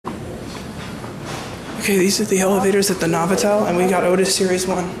Okay, these are the elevators at the Novotel, and we got OTIS Series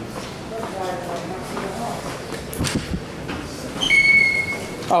 1.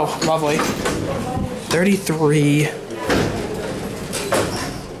 Oh, lovely. 33.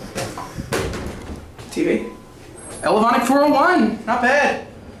 TV. Elevonic 401. Not bad.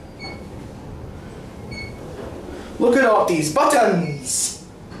 Look at all these buttons.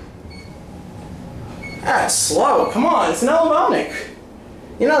 That's slow. Come on, it's an Elevonic.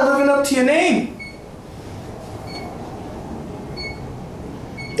 You're not living up to your name.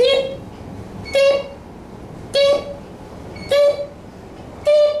 Beep. Beep. Beep. Beep. Beep.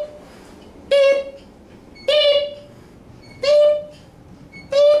 Beep. Beep. Beep. Beep.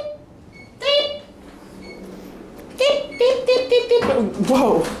 Beep. Beep. Beep. Beep. Beep. Beep.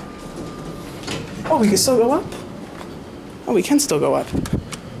 Whoa. Oh, we can still go up? Oh, we can still go up.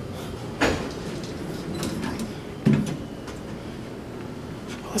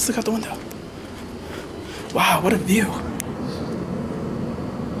 Let's look out the window. Wow, what a view.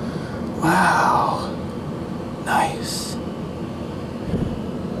 Wow. Nice.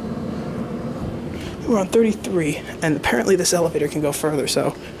 We're on 33, and apparently this elevator can go further,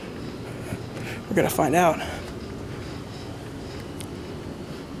 so we're gonna find out.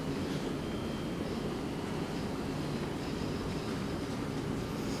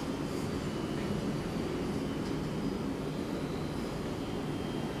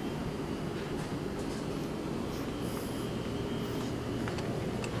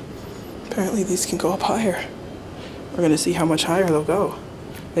 Apparently these can go up higher. We're gonna see how much higher they'll go.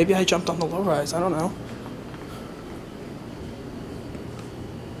 Maybe I jumped on the low rise, I don't know.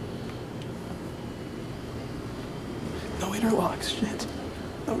 No interlocks, shit.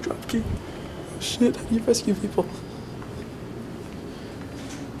 No drop key. Shit, how do you rescue people?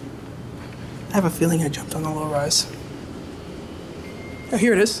 I have a feeling I jumped on the low rise. Oh,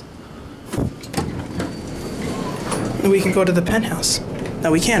 here it is. And we can go to the penthouse. No,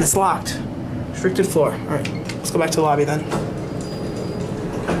 we can't, it's locked. Restricted floor. Alright, let's go back to the lobby then.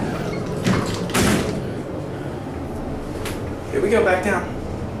 Here we go, back down.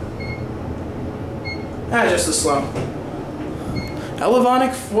 Ah, just as slow.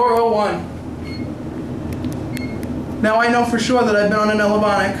 Elevonic 401. Now I know for sure that I've been on an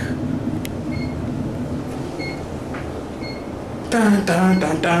Elevonic. Dun dun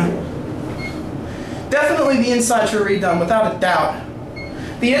dun dun. Definitely the insides were redone, without a doubt.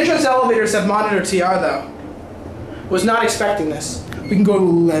 The entrance elevators have monitor TR though. Was not expecting this. We can go to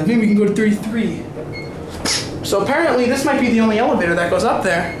 11, we can go to 33. So apparently this might be the only elevator that goes up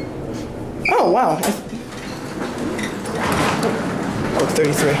there. Oh wow. Oh,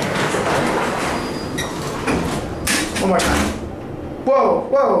 33. One more time. Whoa,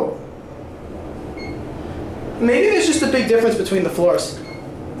 whoa. Maybe there's just a big difference between the floors.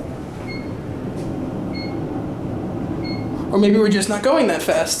 Or maybe we're just not going that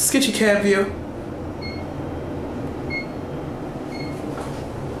fast. Let's get your cab view.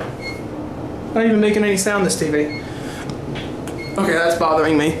 Not even making any sound, this TV. Okay, that's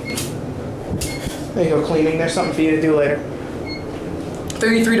bothering me. There you go, cleaning. There's something for you to do later.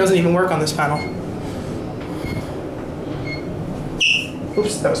 33 doesn't even work on this panel.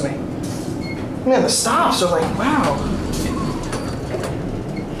 Oops, that was me. Man, the stops are like, wow.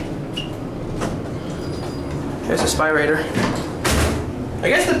 There's a spirator. I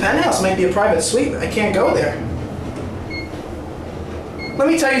guess the penthouse might be a private suite, but I can't go there. Let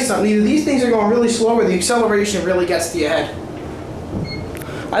me tell you something, either these things are going really slow or the acceleration really gets to your head.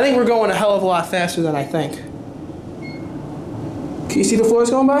 I think we're going a hell of a lot faster than I think. Can you see the floors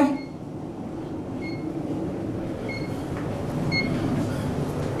going by?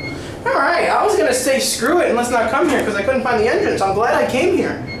 Alright, I was gonna say screw it and let's not come here because I couldn't find the entrance. I'm glad I came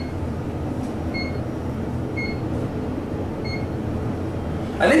here.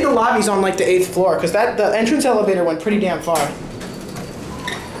 I think the lobby's on like the 8th floor because the entrance elevator went pretty damn far.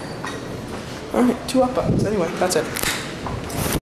 Alright, 2 up buttons. Anyway, that's it.